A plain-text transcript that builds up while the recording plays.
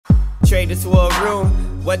traders war room.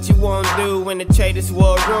 What you won't do when the traders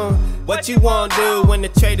war room. What you won't do when the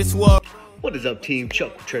traders war. What is up, team?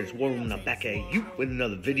 Chuck with Traders War Room, and I'm back at you with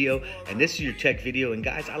another video, and this is your tech video. And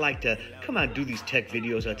guys, I like to come out and do these tech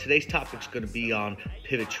videos. Today's topic is going to be on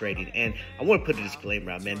pivot trading, and I want to put a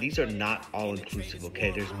disclaimer out, man. These are not all inclusive,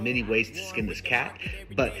 okay? There's many ways to skin this cat,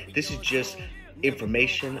 but this is just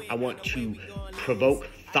information. I want to provoke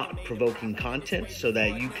thought-provoking content so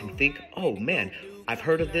that you can think, oh man, I've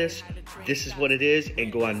heard of this is what it is,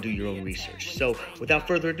 and go out and do your own research. So without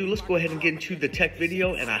further ado, let's go ahead and get into the tech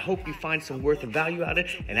video, and I hope you find some worth and value out of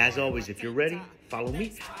it. And as always, if you're ready, follow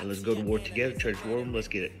me, and let's go to war together. Traders War Room, let's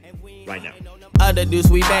get it right now. Other dudes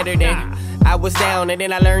we better than. I was down and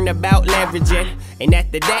then I learned about leveraging, and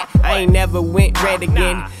after that I ain't never went red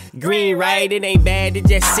again. Green, right? It ain't bad, it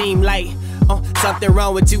just seemed like something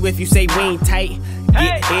wrong with you if you say we ain't tight.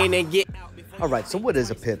 Get in and get out. Alright, so what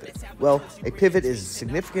is a pivot? Well, a pivot is a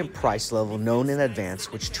significant price level known in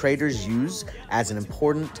advance which traders use as an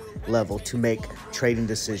important level to make trading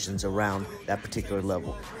decisions around that particular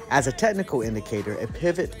level. As a technical indicator, a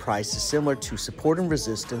pivot price is similar to support and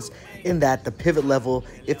resistance in that the pivot level,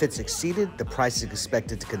 if it's exceeded, the price is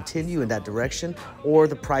expected to continue in that direction, or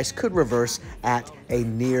the price could reverse at a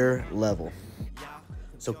near level.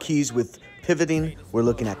 So keys with pivoting, we're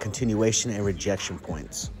looking at continuation and rejection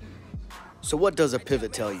points. So what does a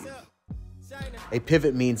pivot tell you? A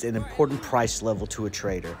pivot means an important price level to a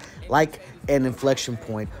trader, like an inflection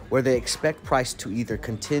point where they expect price to either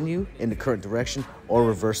continue in the current direction or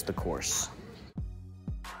reverse the course.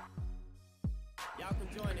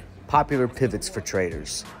 Popular pivots for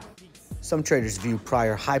traders. Some traders view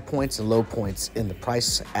prior high points and low points in the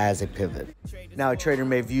price as a pivot. Now, a trader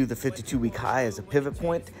may view the 52-week high as a pivot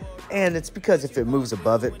point, and it's because if it moves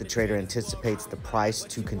above it, the trader anticipates the price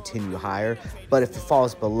to continue higher. But if it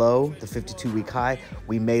falls below the 52-week high,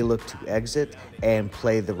 we may look to exit and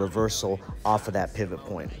play the reversal off of that pivot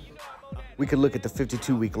point. We could look at the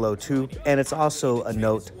 52-week low too, and it's also a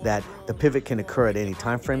note that the pivot can occur at any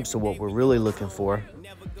time frame, so what we're really looking for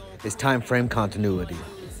is time frame continuity.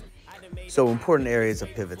 So important areas of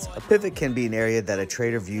pivots. A pivot can be an area that a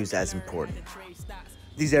trader views as important.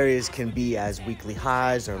 These areas can be as weekly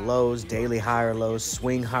highs or lows, daily high or lows,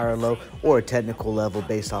 swing high or low, or a technical level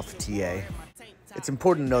based off of TA. It's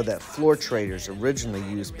important to know that floor traders originally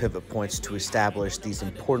used pivot points to establish these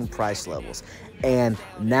important price levels. And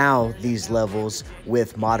now these levels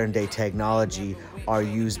with modern day technology are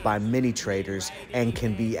used by many traders and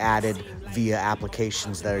can be added via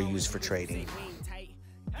applications that are used for trading.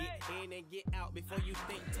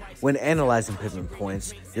 When analyzing pivot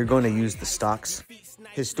points, you're going to use the stock's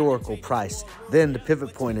historical price. Then the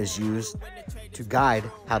pivot point is used to guide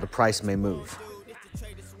how the price may move.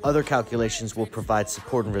 Other calculations will provide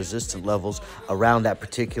support and resistance levels around that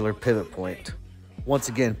particular pivot point. Once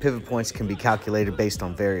again, pivot points can be calculated based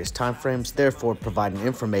on various time frames, therefore providing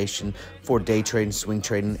information for day trading, swing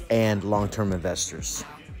trading, and long-term investors.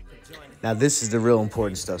 Now, this is the real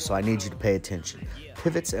important stuff, so I need you to pay attention.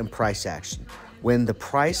 Pivots and price action. When the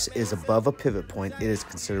price is above a pivot point, it is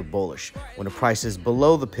considered bullish. When the price is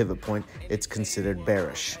below the pivot point, it's considered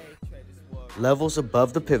bearish. Levels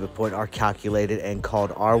above the pivot point are calculated and called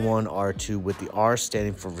R1, R2, with the R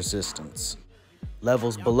standing for resistance.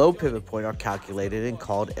 Levels below pivot point are calculated and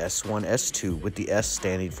called S1, S2, with the S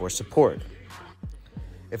standing for support.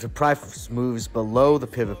 If the price moves below the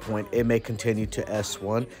pivot point, it may continue to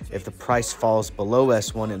S1. If the price falls below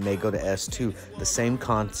S1, it may go to S2. The same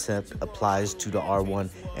concept applies to the R1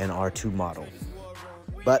 and R2 model.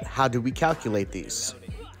 But how do we calculate these?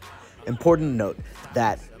 Important to note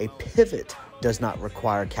that a pivot does not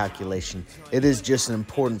require calculation. It is just an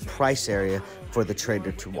important price area for the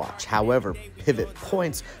trader to watch. However, pivot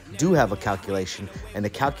points do have a calculation, and the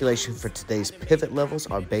calculation for today's pivot levels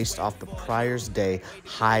are based off the prior day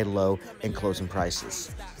high, low, and closing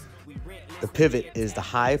prices. The pivot is the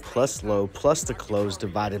high plus low plus the close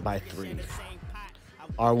divided by 3.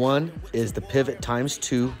 R1 is the pivot times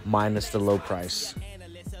 2 minus the low price.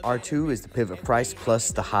 R2 is the pivot price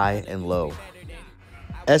plus the high and low.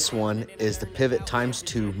 S1 is the pivot times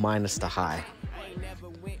 2 minus the high.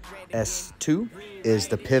 S2 is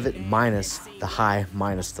the pivot minus the high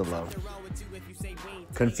minus the low.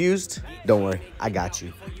 Confused? Don't worry, I got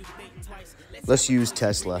you. Let's use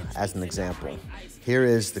Tesla as an example. Here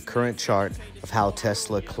is the current chart of how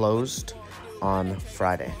Tesla closed on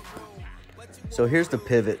Friday. So here's the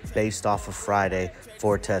pivot based off of Friday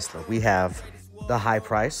for Tesla. We have the high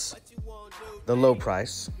price, the low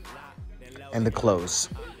price, and the close.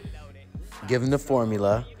 Given the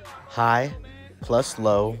formula, high plus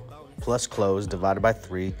low plus close divided by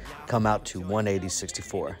 3 come out to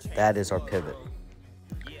 180.64. That is our pivot.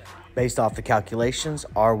 Based off the calculations,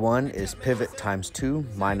 R1 is pivot times 2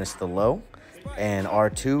 minus the low, and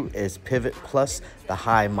R2 is pivot plus the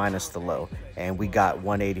high minus the low. And we got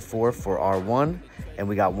 184 for R1, and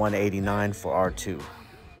we got 189 for R2.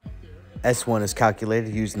 S1 is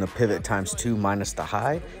calculated using the pivot times 2 minus the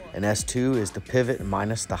high, and S2 is the pivot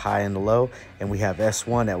minus the high and the low, and we have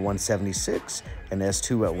S1 at 176 and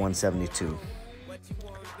S2 at 172.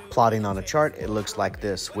 Plotting on a chart, it looks like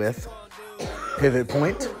this with pivot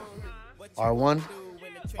point, R1,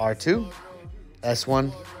 R2,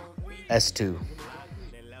 S1, S2.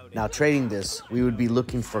 Now trading this, we would be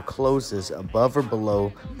looking for closes above or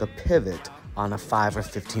below the pivot on a 5 or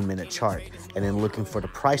 15 minute chart, and then looking for the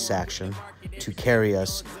price action to carry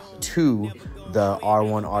us to the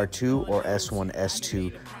R1, R2 or S1,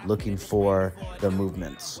 S2, looking for the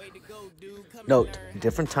movements. Note,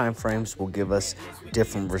 different time frames will give us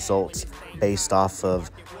different results based off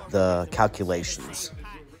of the calculations.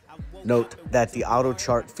 Note that the auto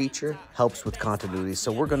chart feature helps with continuity,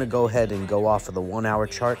 so we're going to go ahead and go off of the 1 hour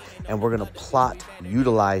chart, and we're going to plot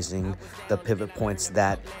utilizing the pivot points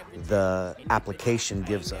that the application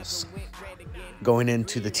gives us. Going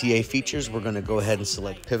into the TA features, we're going to go ahead and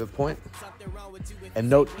select pivot point, and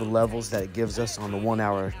note the levels that it gives us on the 1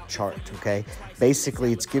 hour chart. Okay,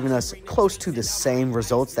 basically it's giving us close to the same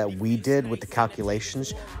results that we did with the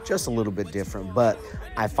calculations, just a little bit different. But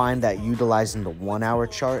I find that utilizing the 1 hour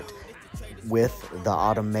chart with the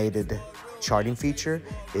automated charting feature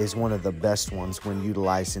is one of the best ones when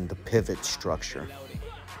utilizing the pivot structure.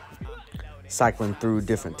 Cycling through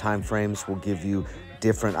different time frames will give you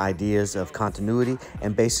different ideas of continuity,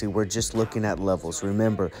 and basically we're just looking at levels.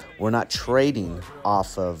 Remember, we're not trading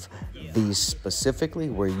off of these specifically,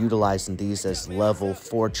 we're utilizing these as level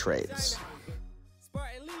for trades.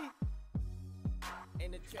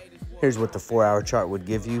 Here's what the 4 hour chart would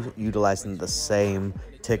give you utilizing the same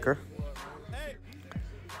ticker.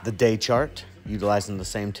 The day chart utilizing the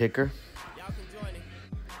same ticker.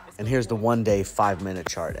 And here's the 1 day 5 minute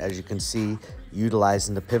chart. As you can see,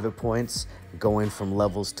 utilizing the pivot points, going from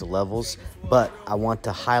levels to levels. But I want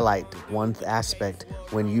to highlight one aspect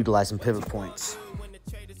when utilizing pivot points.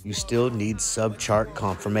 You still need sub-chart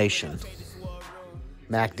confirmation.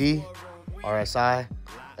 MACD, RSI,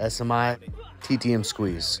 SMI, TTM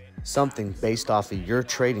squeeze. Something based off of your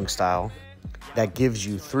trading style that gives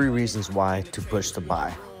you 3 reasons why to push the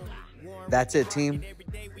buy. That's it, team.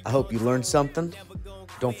 I hope you learned something.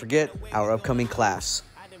 Don't forget our upcoming class.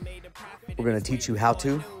 We're going to teach you how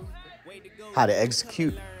to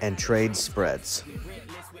execute and trade spreads.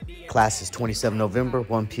 Class is 27 November,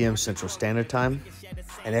 1 p.m. Central Standard Time,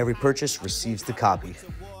 and every purchase receives the copy.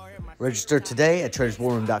 Register today at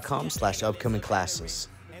traderswarroom.com/upcoming classes.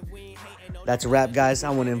 That's a wrap, guys. I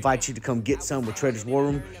want to invite you to come get some with Traders War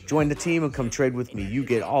Room. Join the team and come trade with me. You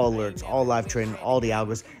get all alerts, all live trading, all the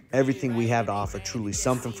algos, everything we have to offer. Truly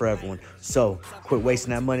something for everyone. So quit wasting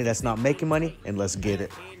that money that's not making money, and let's get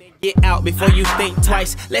it. Get out before you think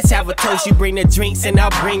twice. Let's have a toast. You bring the drinks and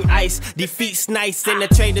I'll bring ice. Defeat's nice in the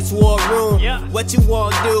Traders War Room. What you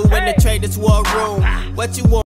want to do in the Traders War Room? What you want?